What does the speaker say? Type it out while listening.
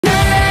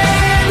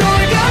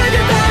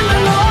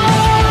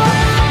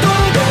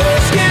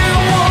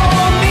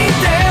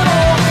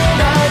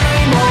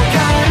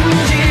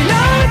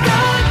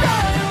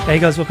Hey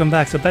guys, welcome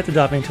back. So about to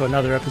dive into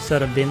another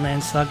episode of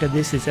Vinland Saga.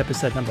 This is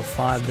episode number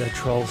 5, The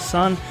Troll's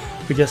Son.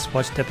 We just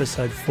watched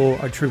episode 4,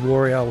 A True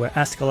Warrior, where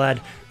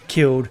Askeladd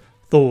killed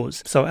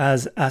Thors. So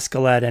as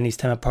Askeladd and his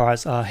team of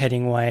pirates are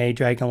heading away,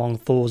 dragging along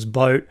Thor's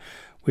boat,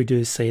 we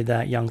do see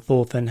that young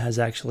Thorfinn has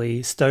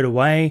actually stowed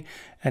away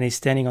and he's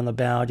standing on the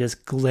bow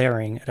just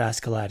glaring at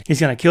Askeladd.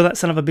 He's going to kill that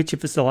son of a bitch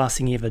if it's the last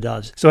thing he ever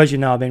does. So as you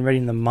know, I've been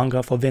reading the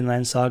manga for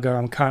Vinland Saga.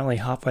 I'm currently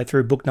halfway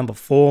through book number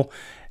 4.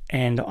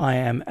 And I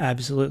am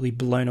absolutely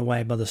blown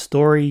away by the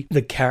story.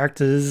 The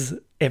characters,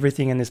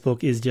 everything in this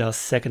book is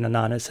just second to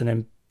none. It's an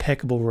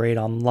impeccable read.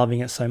 I'm loving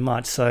it so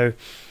much. So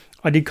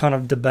I did kind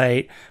of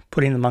debate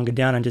putting the manga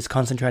down and just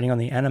concentrating on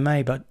the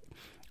anime. But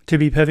to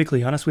be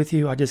perfectly honest with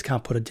you, I just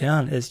can't put it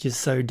down. It's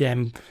just so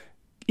damn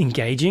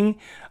engaging.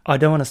 I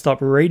don't want to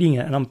stop reading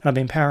it. And I've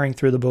been powering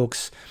through the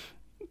books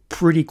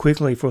pretty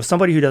quickly. For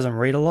somebody who doesn't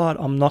read a lot,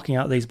 I'm knocking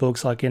out these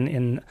books like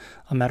in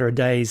a matter of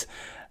days.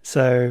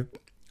 So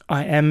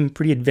I am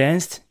pretty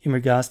advanced in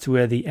regards to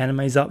where the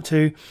anime's up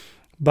to,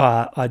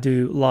 but I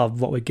do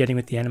love what we're getting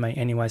with the anime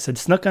anyway. So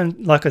it's not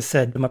going, like I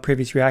said in my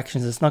previous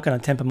reactions, it's not going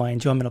to temper my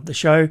enjoyment of the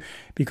show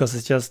because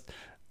it's just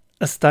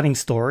a stunning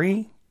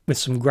story with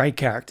some great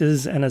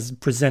characters and is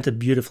presented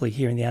beautifully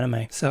here in the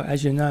anime. So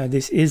as you know,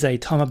 this is a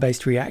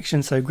timer-based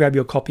reaction, so grab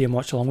your copy and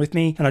watch along with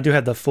me. And I do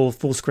have the full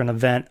screen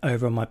event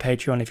over on my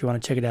Patreon if you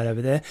want to check it out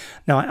over there.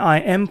 Now, I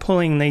am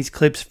pulling these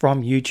clips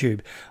from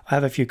YouTube. I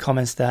have a few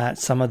comments that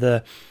some of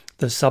the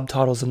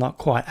subtitles are not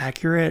quite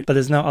accurate, but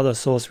there's no other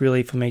source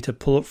really for me to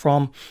pull it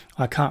from.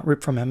 I can't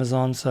rip from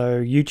Amazon,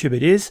 so YouTube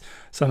it is.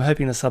 So I'm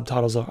hoping the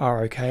subtitles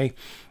are okay.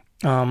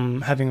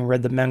 Having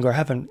read the manga, I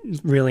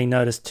haven't really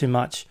noticed too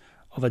much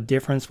of a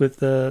difference with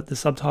the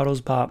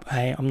subtitles, but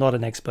hey, I'm not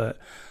an expert.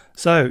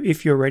 So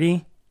if you're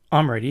ready,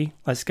 I'm ready.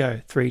 Let's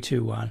go. 3,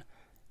 2, 1.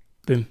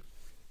 Boom.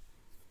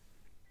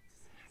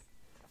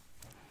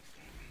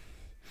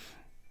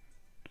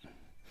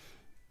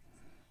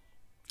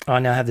 I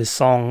now have this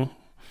song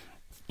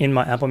in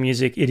my Apple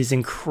Music. It is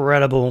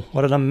incredible.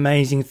 What an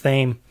amazing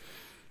theme.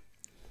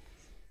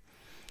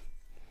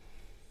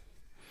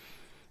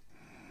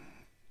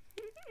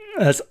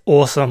 That's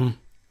awesome.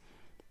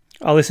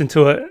 I listen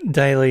to it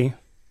daily.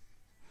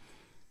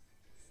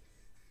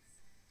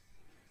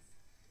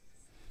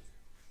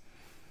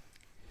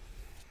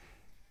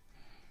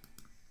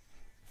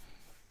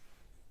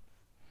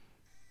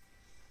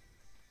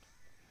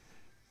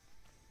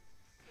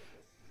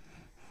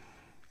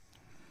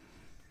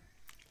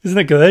 Isn't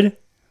it good?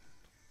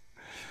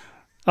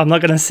 I'm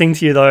not going to sing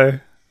to you though.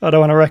 I don't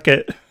want to wreck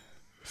it.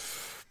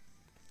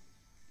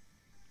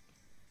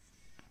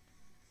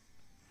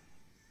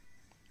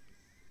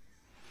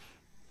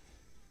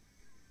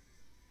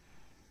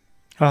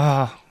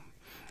 Ah,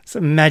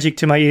 some magic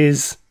to my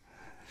ears.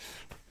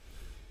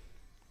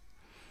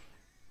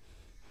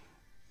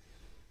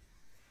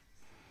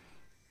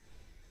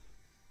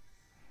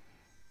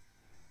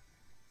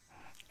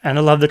 And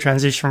I love the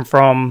transition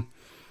from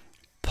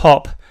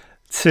pop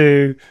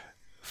to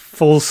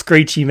full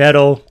screechy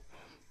metal.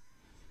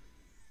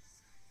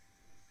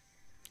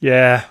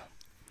 Yeah.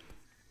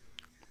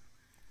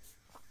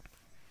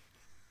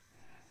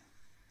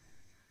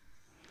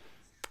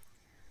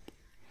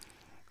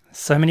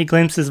 So many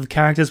glimpses of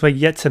characters we're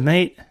yet to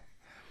meet.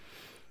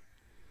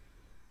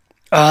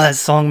 Oh, that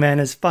song, man,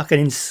 is fucking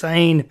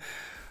insane.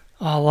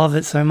 Oh, I love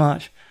it so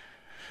much.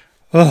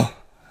 Oh,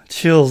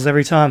 chills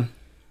every time.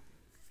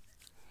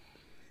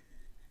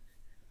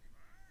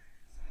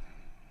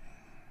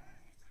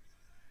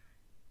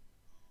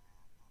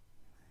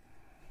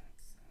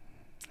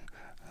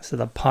 So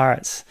the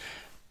pirates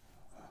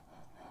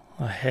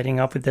are heading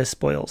up with their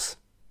spoils.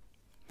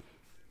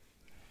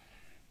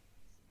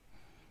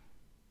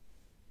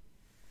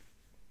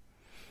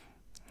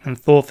 And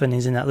Thorfinn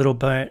is in that little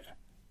boat,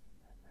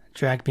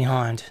 dragged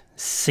behind,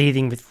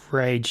 seething with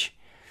rage.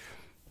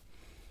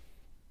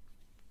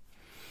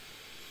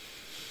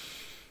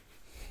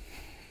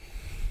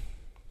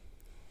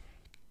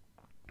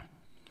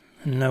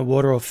 And no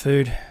water or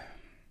food.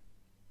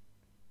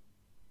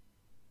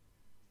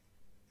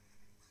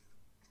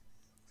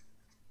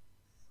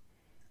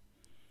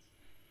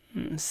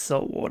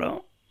 Salt water.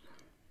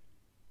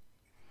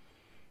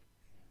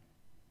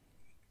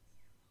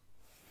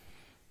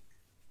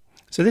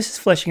 So this is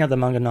fleshing out the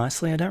manga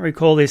nicely. I don't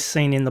recall this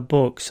scene in the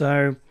book.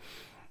 So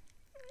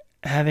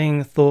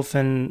having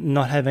Thorfinn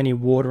not have any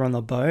water on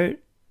the boat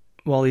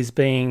while he's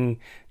being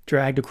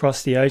dragged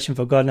across the ocean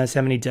for God knows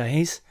how many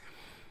days.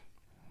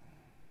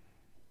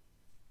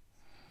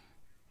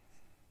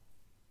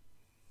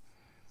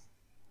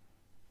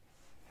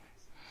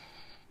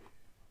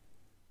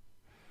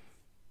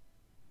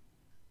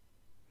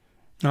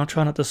 I'll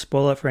try not to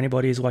spoil it for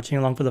anybody who's watching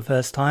along for the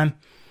first time.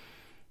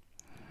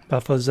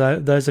 But for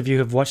those of you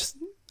who have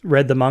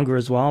read the manga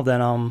as well,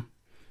 then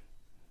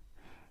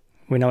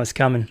we know it's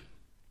coming.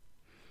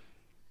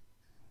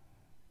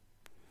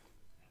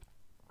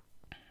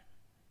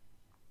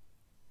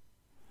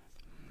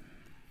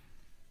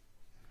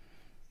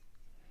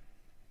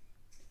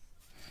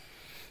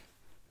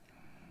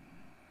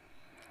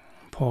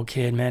 Poor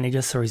kid, man. He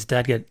just saw his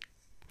dad get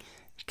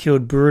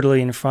killed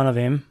brutally in front of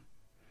him.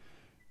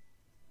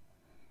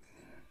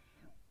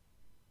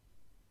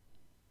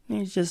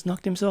 He's just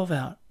knocked himself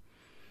out.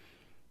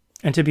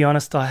 And to be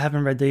honest, I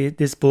haven't read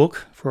this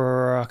book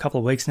for a couple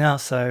of weeks now,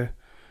 so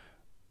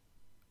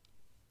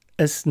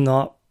it's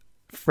not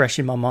fresh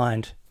in my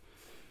mind.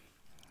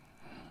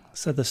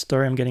 So the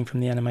story I'm getting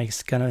from the anime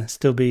is going to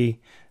still be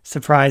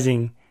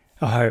surprising,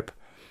 I hope.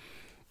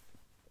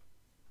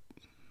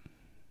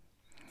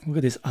 Look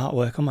at this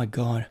artwork, oh my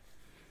god.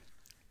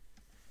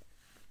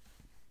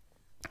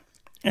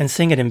 And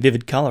seeing it in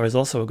vivid colour is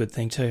also a good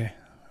thing too.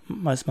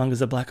 Most mangas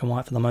are black and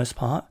white for the most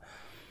part.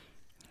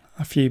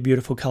 A few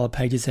beautiful colour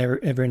pages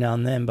every now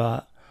and then,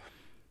 but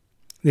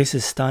this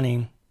is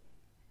stunning.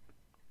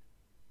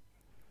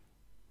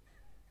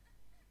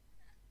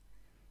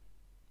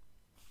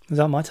 Is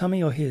that my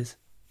tummy or his?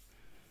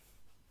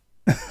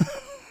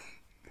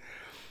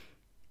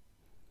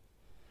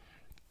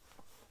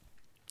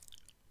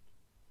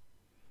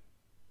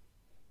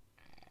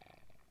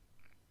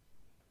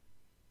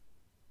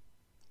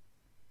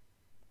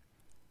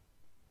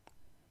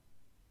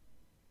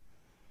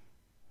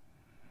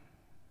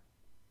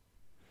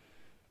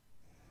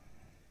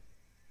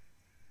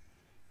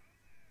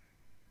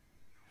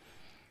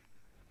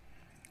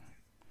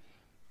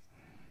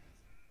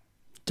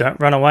 Don't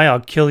run away,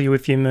 I'll kill you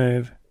if you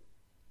move.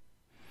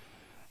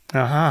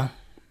 Uh-huh.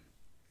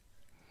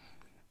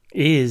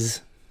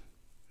 Is.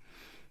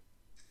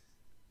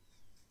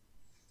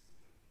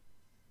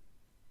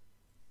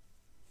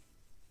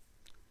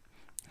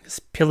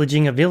 Just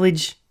pillaging a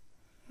village.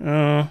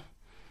 The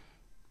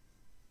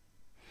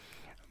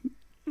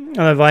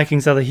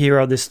Vikings are the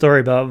hero of this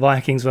story, but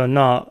Vikings were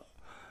not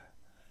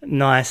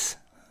nice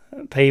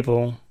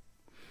people.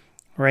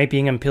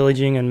 Raping and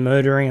pillaging and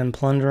murdering and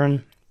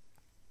plundering.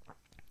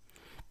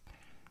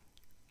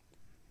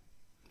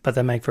 But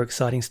they make for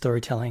exciting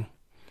storytelling.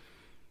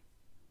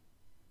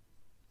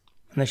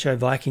 And they show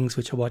Vikings,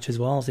 which I watch as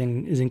well,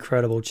 is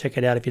incredible. Check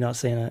it out if you're not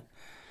seeing it.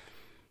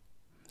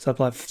 It's up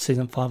like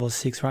season 5 or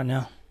 6 right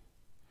now.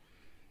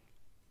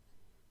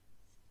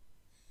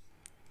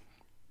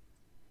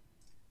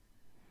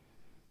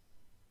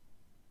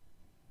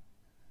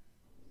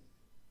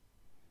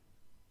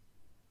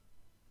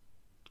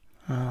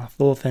 Ah,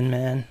 Thorfinn,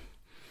 man.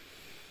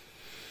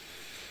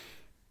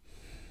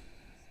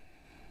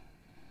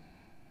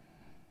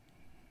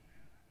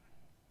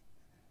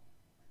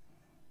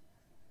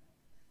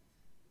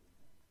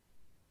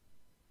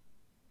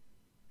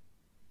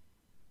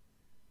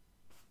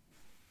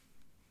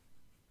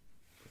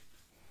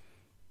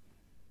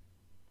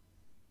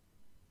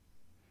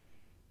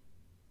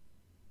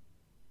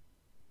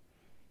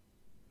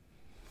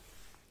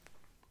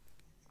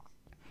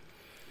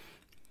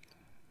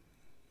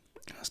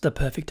 It's the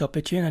perfect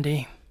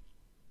opportunity.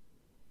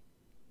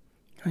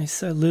 He's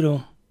so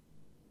little.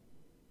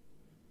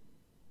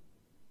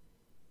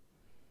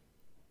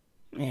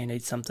 He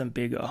needs something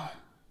bigger.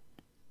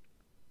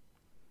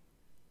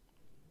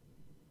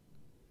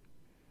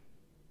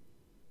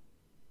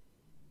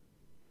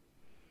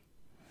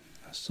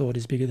 A sword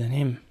is bigger than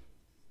him.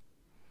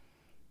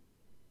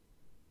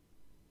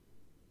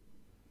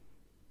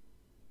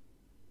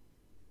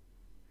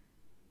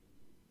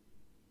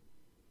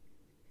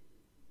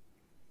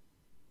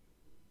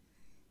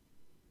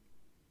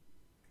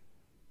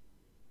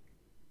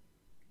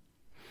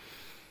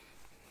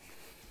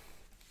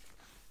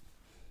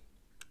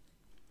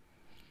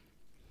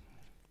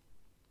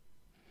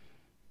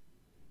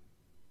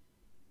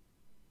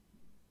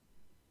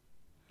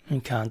 He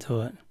can't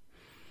do it.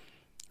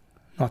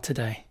 Not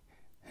today.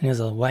 And he was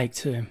awake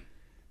too.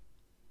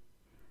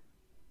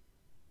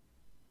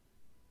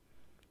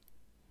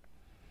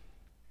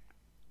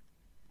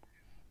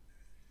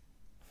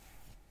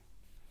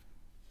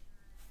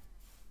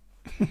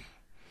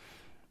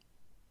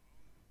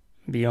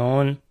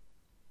 Bjorn.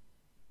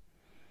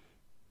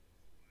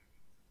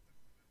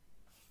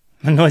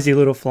 A noisy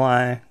little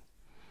fly.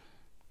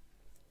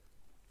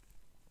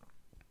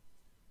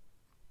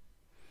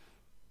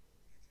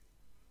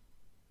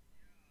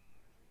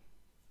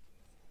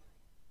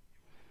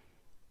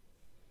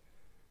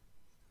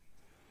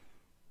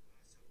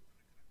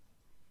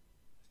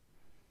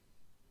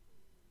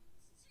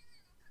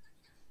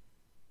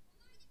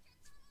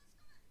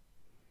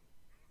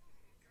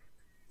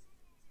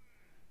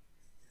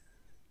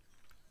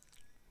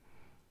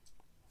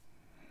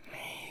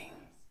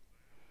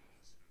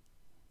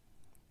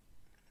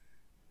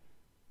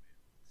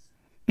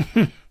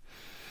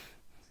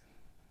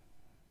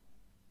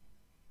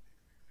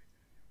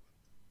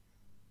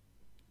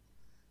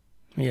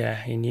 Yeah,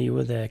 he knew you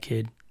were there,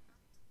 kid.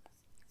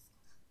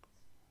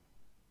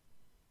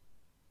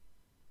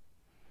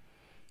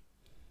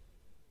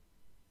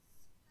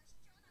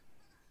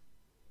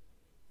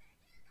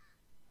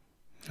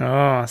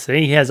 Oh,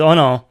 see, he has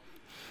honor.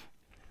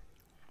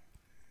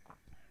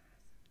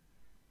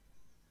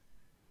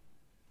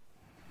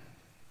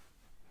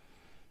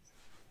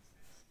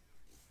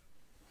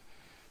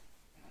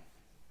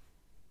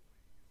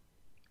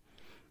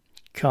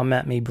 Come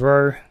at me,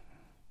 bro.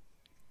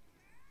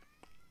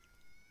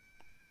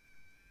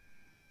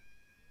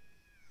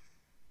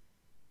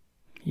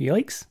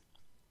 Yikes.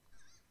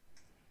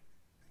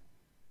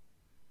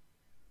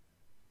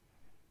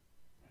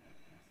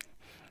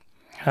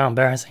 How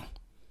embarrassing.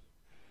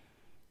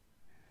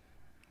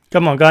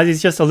 Come on, guys,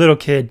 he's just a little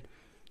kid.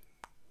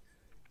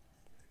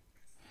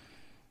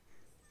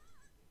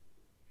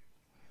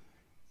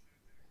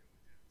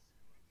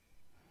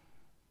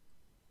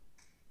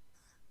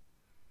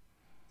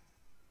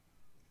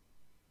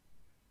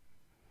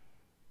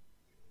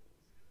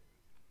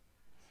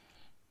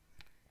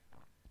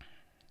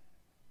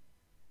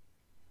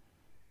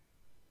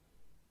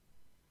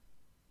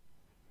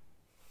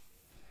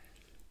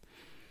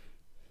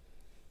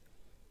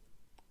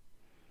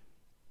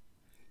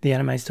 The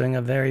anime is doing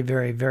a very,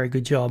 very, very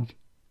good job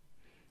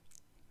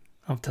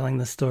of telling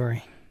the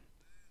story.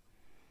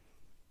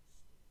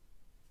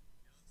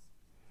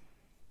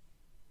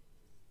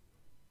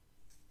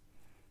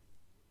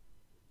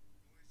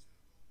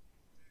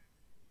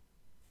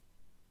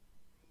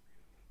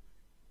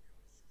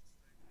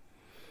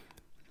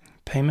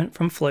 Payment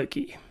from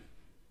Floki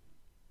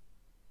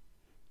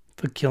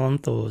for killing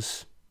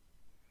Thors.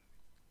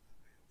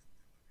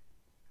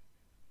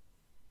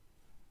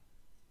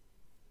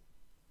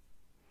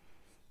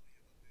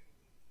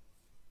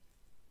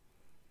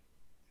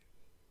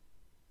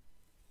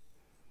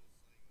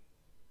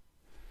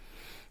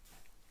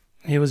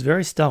 He was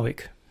very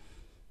stoic.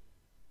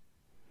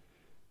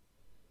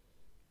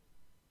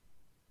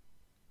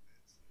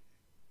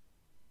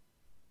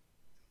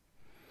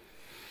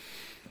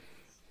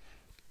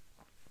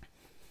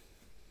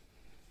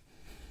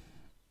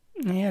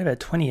 He had about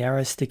 20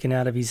 arrows sticking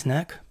out of his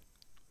neck.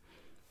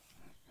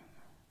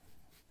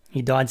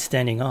 He died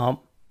standing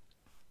up.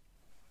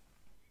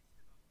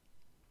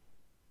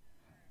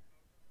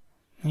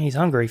 He's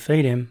hungry,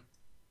 feed him.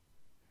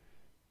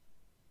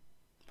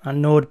 A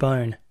gnawed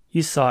bone.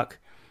 You suck.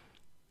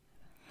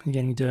 You're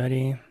getting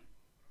dirty.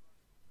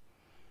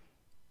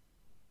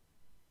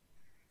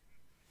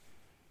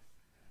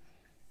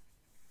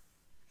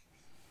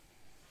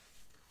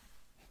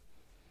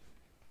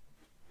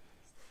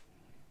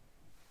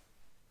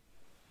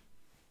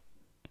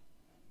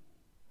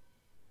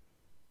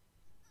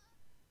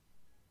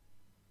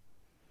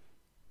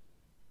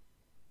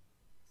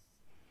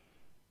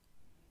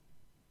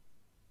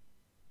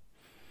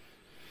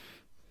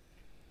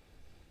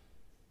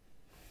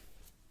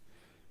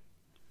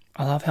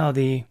 I love how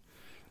the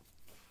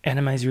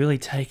anime is really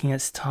taking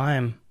its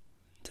time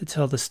to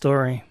tell the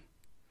story.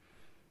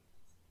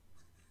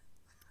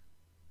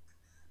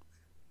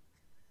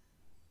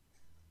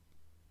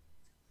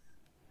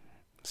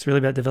 It's really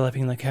about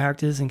developing the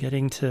characters and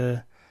getting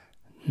to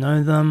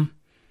know them,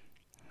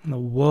 and the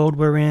world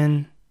we're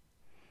in,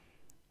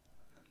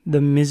 the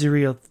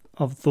misery of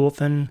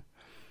Thorfinn,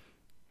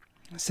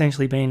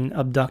 essentially being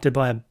abducted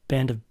by a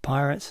band of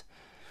pirates.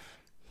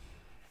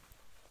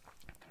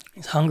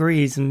 He's hungry,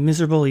 he's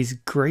miserable, he's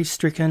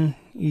grief-stricken,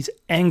 he's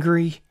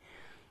angry.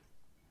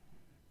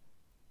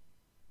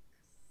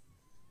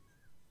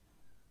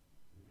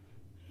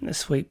 The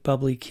sweet,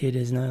 bubbly kid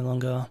is no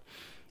longer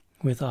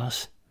with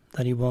us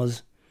that he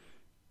was.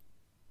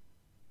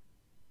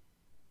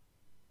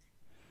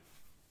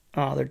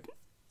 Oh, they're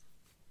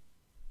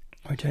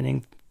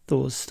returning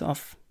Thor's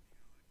stuff.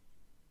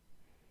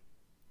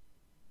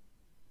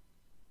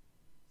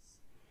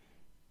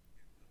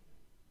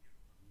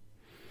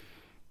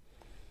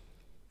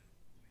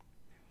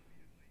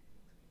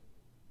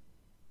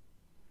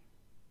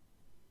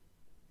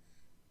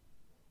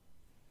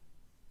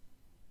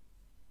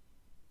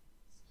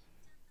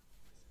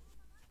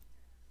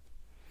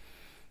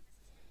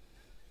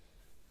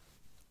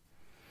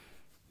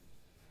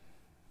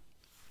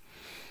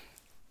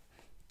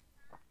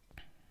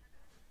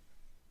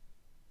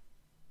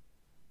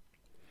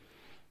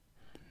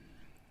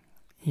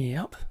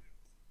 Yep.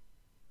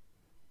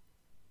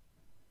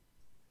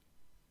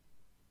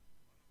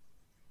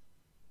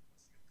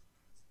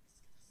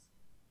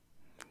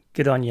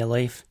 Good on you,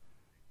 Leaf.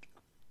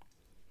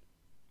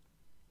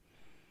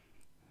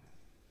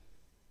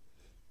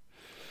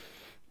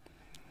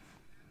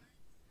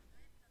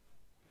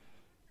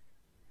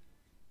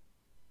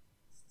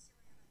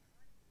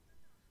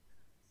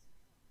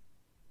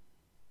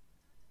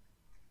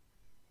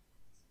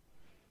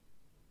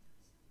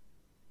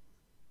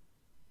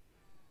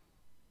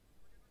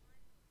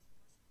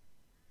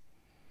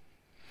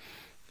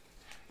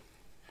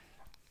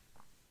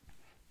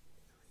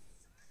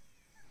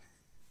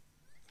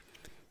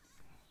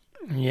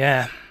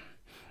 Yeah.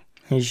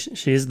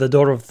 She is the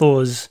daughter of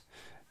Thors.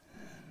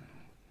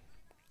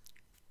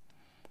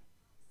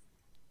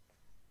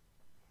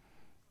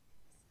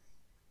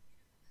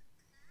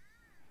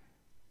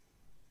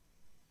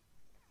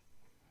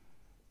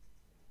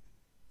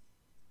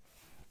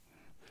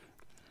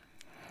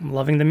 I'm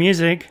loving the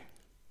music.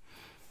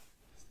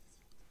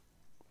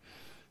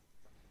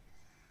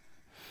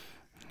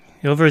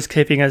 Ilva is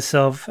keeping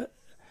herself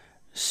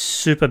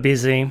super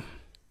busy.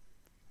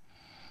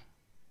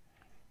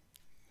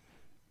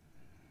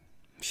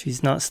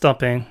 She's not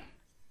stopping.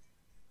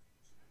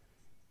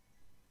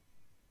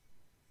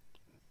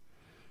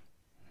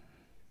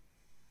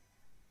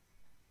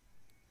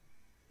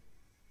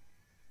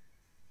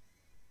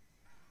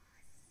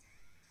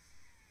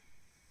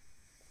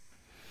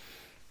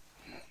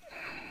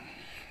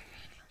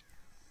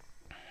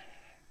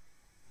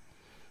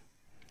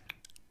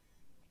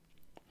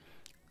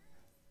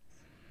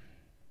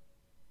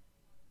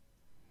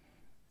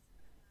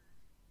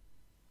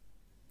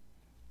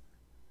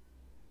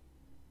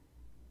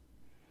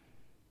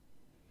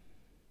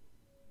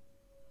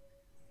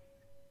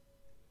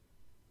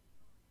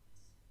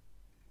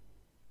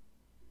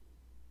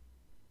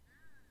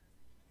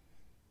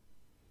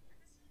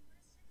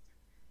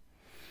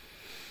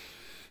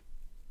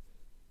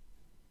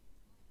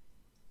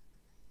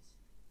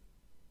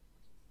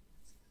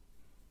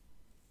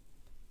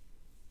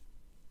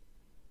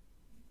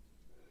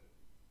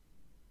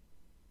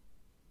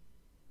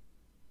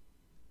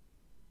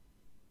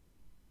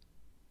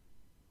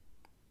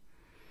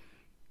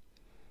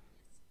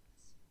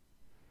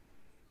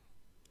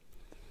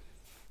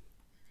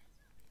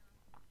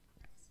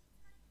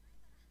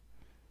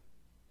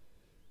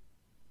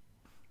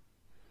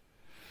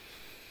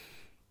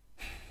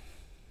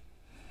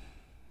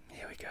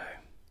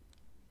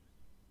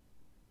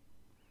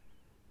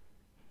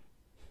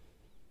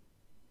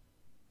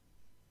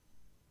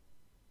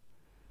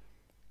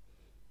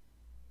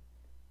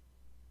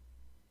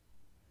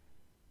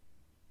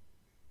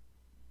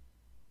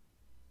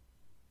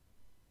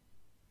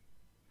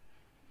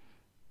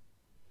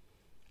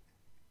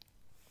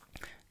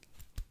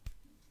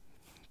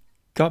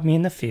 got me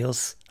in the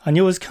feels. I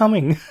knew it was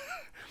coming.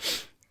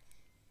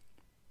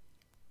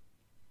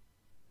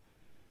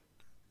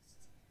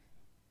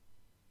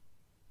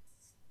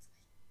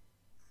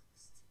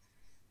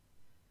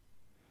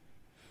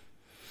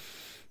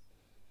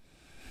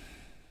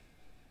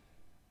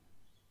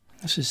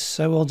 This is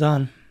so well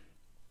done.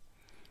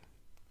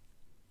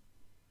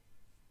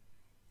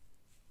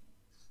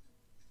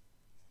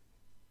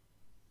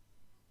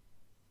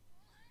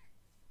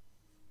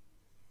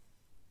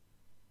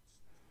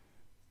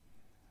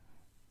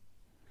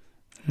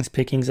 He's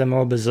picking some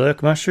more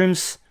berserk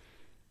mushrooms.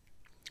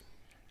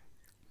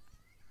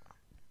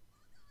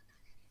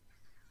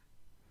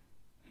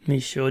 He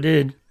sure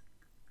did.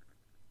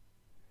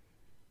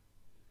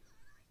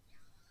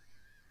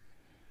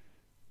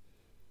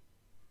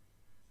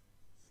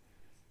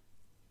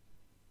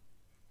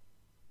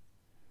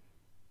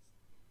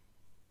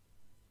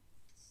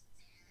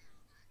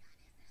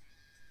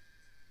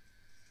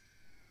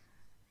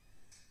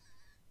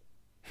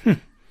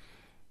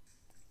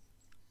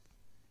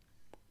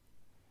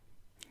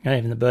 And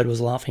even the bird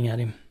was laughing at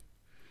him.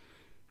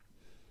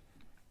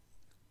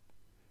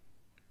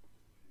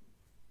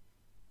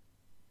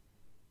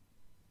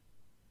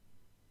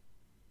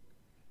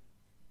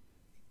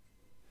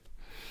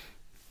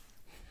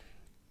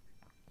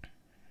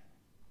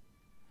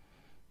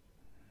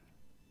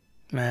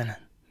 Man,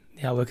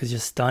 the artwork is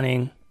just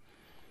stunning.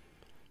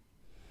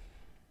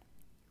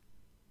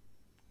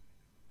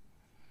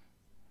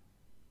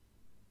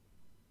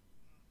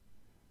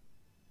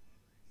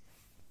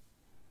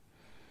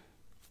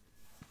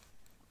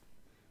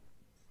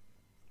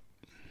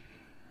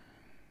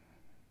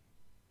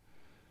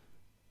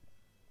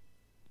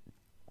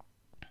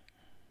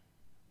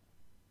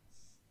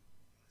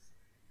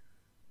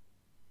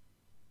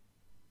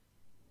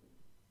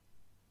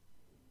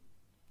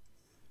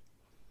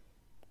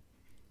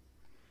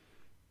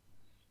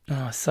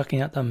 Oh,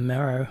 sucking out the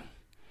marrow.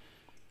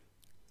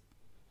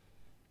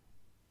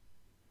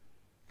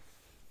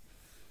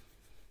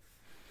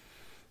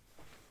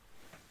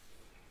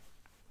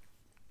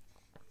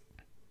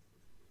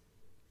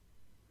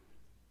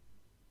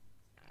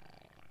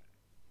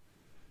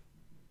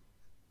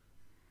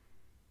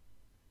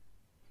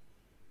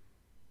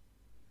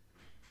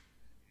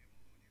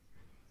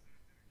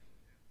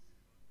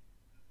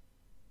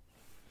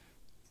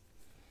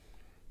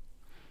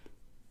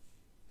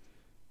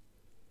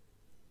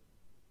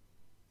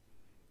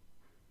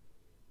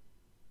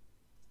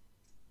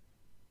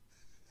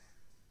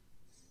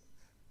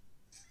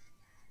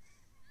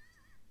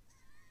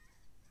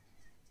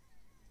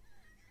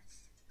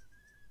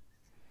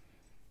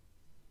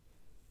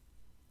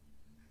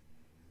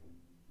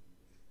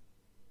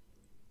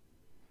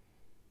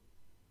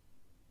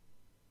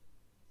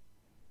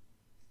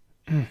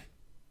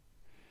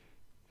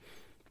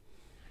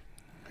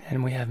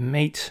 And we have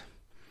meat.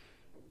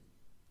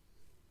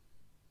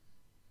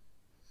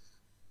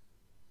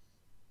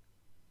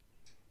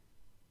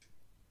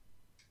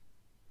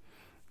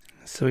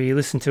 So you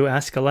listen to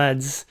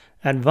Askeladd's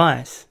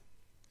advice.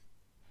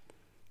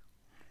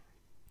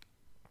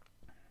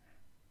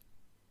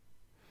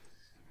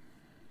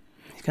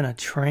 He's gonna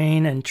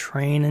train and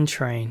train and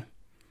train.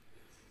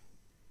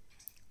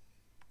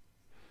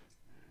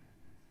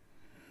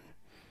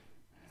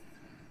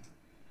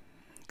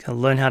 Gonna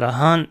learn how to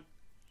hunt,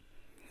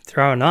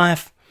 throw a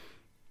knife.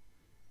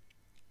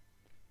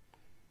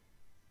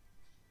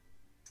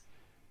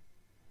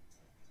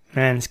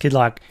 Man, this kid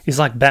he's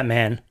like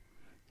Batman.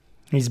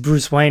 He's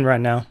Bruce Wayne right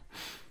now.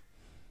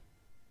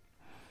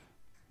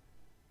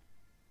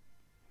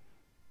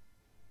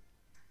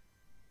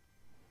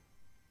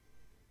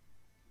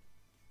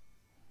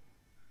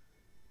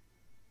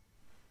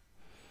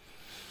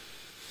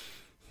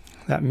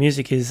 That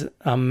music is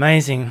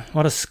amazing.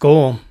 What a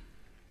score.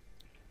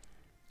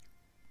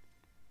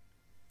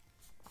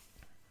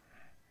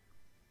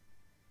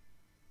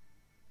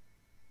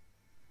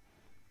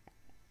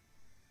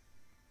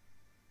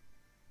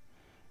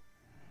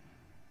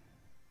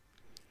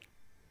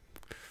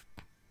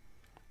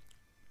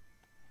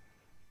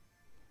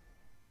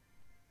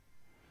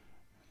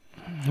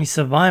 He's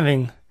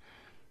surviving.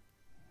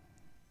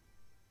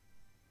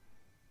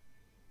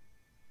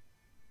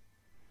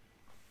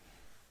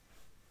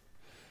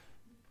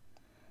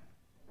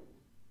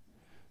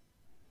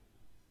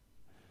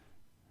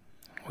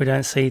 We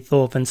don't see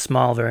Thorfinn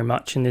smile very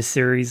much in this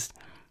series.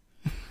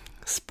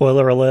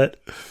 Spoiler alert.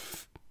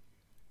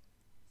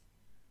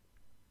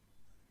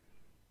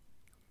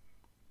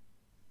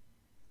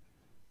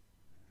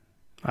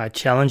 I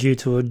challenge you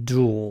to a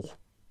duel.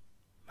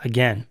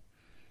 Again.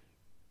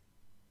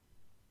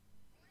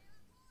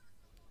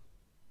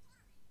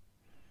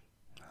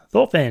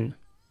 Thorfinn.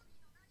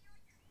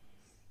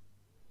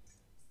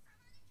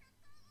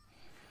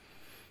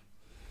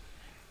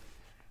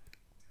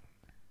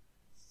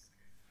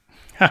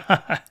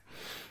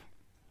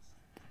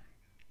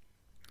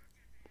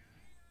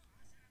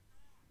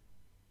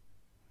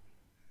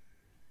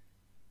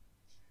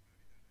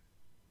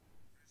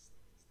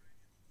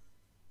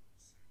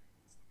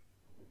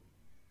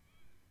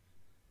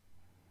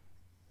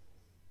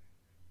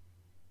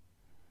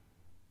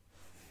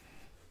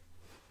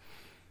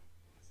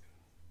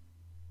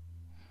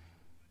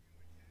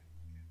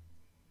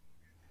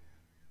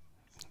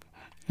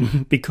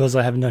 because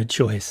I have no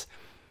choice.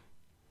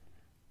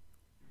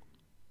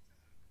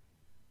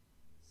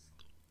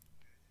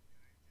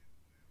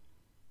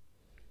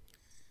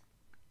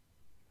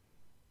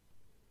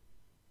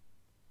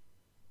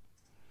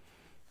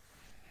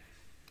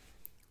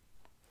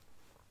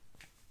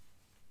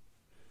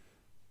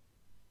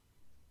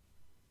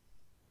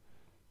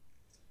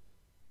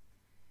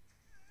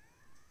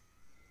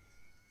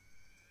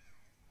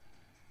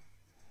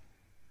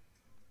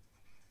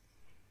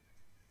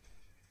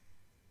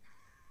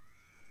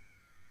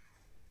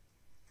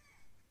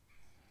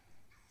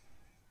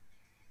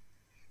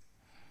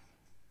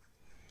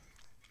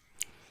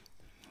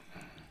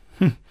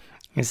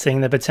 You're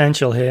seeing the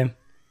potential here.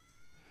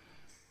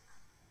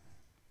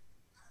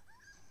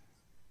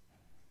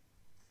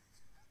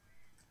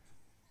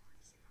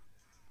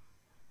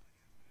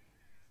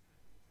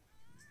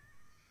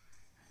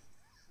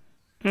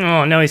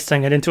 Oh, now he's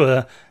turning it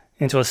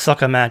into a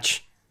soccer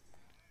match.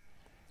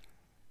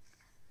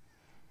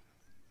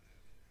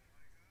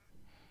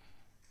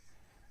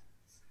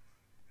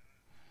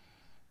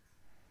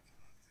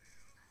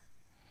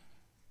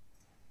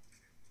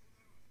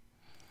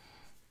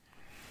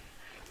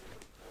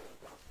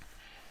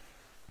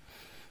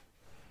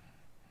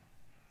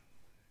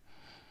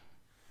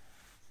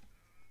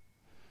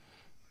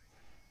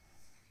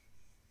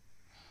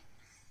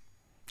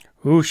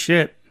 Oh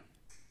shit.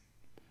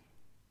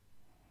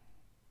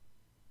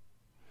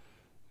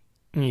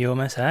 You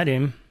almost had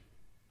him.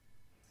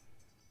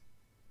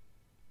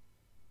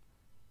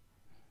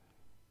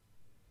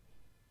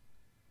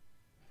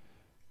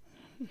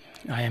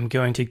 I am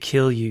going to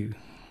kill you.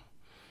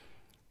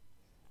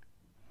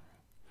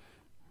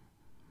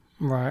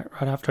 Right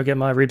after I get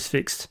my ribs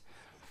fixed.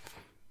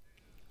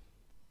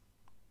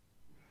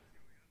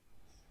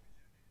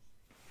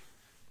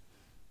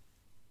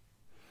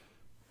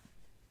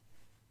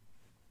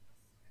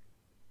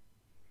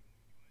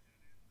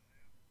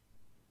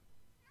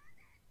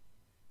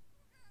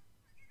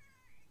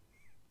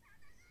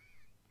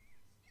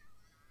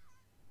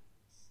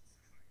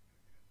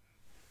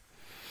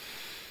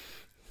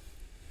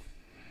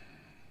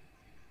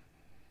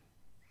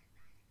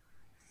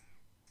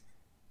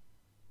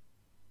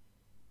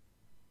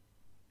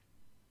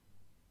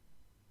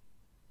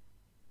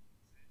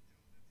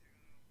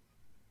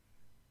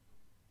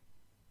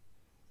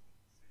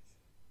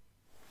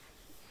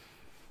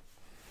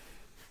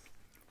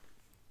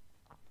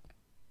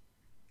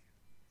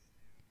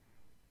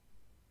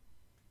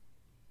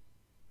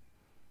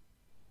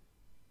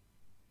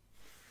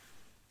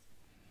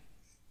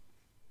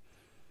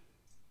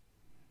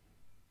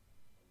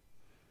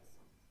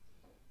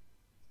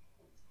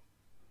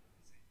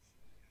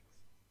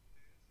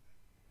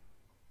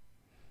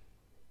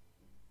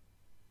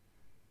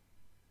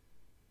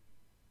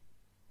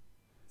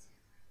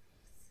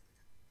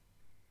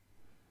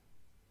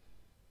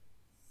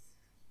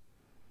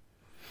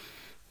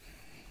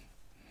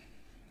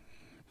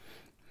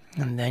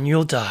 And then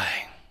you'll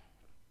die.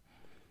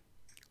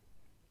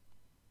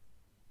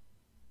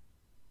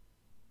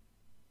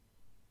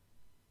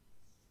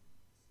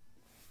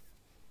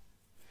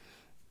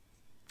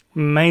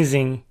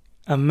 Amazing,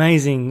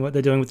 amazing what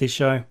they're doing with this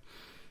show.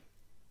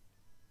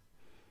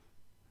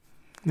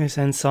 This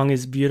end song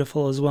is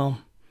beautiful as well.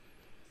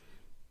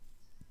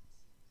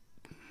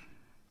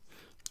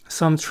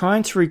 So I'm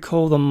trying to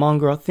recall the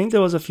manga. I think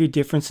there was a few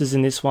differences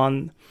in this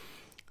one.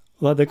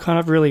 Like they kind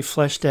of really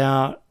fleshed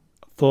out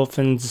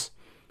Thorfinn's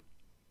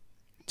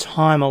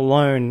time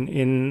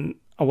alone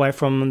away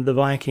from the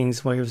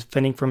Vikings where he was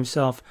fending for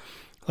himself.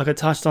 Like I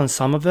touched on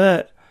some of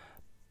it,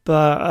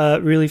 but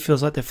it really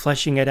feels like they're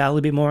fleshing it out a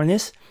little bit more in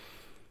this,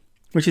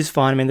 which is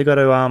fine. I mean, they've got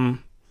to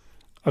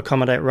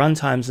accommodate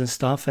runtimes and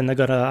stuff, and they've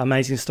got an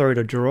amazing story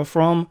to draw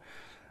from.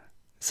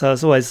 So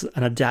it's always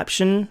an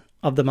adaptation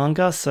of the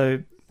manga,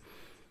 so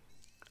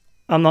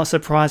I'm not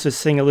surprised with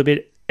seeing a little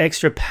bit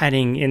extra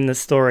padding in the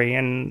story,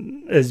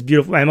 and as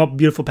beautiful and what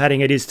beautiful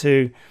padding it is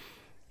too.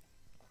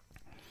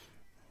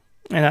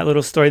 And that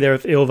little story there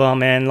of Ylva,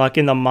 man, like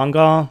in the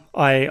manga,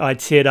 I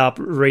teared up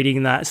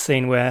reading that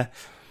scene where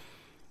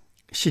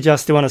she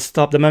just didn't want to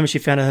stop. The moment she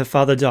found out her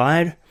father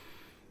died,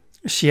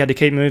 she had to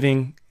keep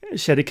moving.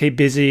 She had to keep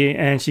busy,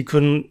 and she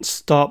couldn't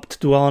stop to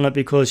dwell on it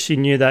because she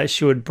knew that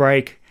she would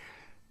break.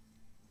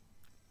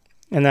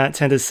 And that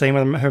tender scene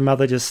when her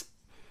mother just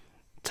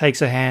takes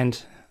her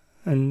hand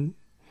and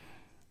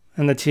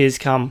the tears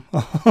come.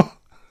 It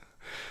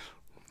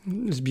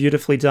was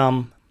beautifully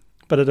done,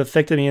 but it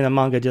affected me in the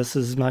manga just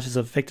as much as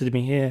it affected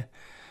me here.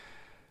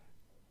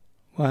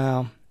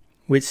 Wow.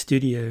 Wit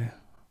Studio.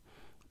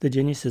 The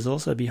genius is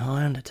also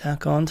behind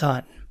Attack on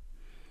Titan.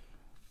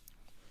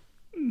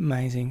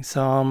 Amazing.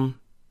 So,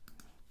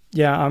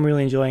 yeah, I'm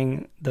really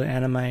enjoying the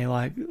anime.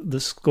 Like the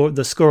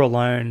score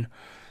alone,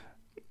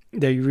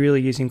 they're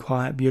really using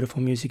quite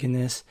beautiful music in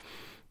this,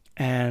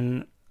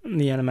 and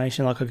the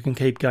animation, like I can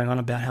keep going on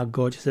about how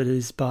gorgeous it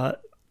is,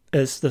 but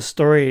it's the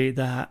story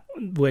that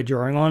we're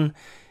drawing on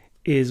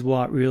is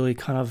what really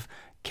kind of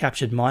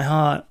captured my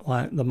heart.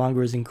 Like the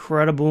manga is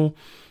incredible,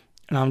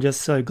 And I'm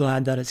just so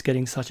glad that it's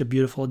getting such a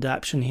beautiful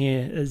adaptation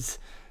here. It's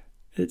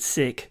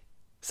sick.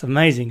 It's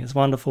amazing. It's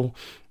wonderful.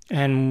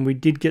 And we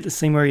did get the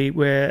scene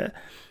where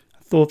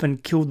Thorfinn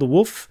killed the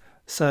wolf.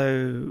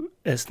 So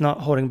it's not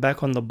holding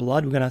back on the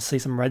blood. We're going to see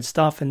some red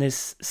stuff in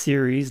this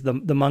series. The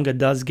manga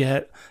does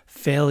get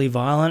fairly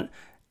violent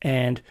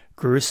and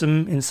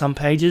gruesome in some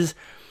pages.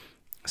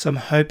 So I'm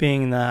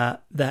hoping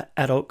that that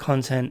adult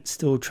content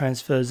still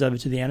transfers over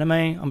to the anime.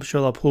 I'm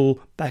sure they'll pull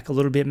back a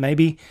little bit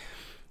maybe.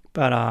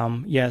 But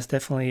yeah, it's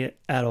definitely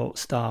adult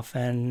stuff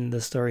and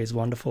the story is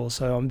wonderful.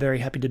 So I'm very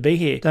happy to be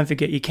here. Don't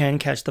forget you can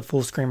catch the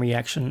full screen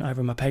reaction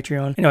over my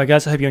Patreon. Anyway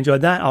guys, I hope you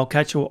enjoyed that. I'll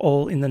catch you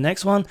all in the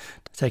next one.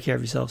 Take care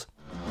of yourselves.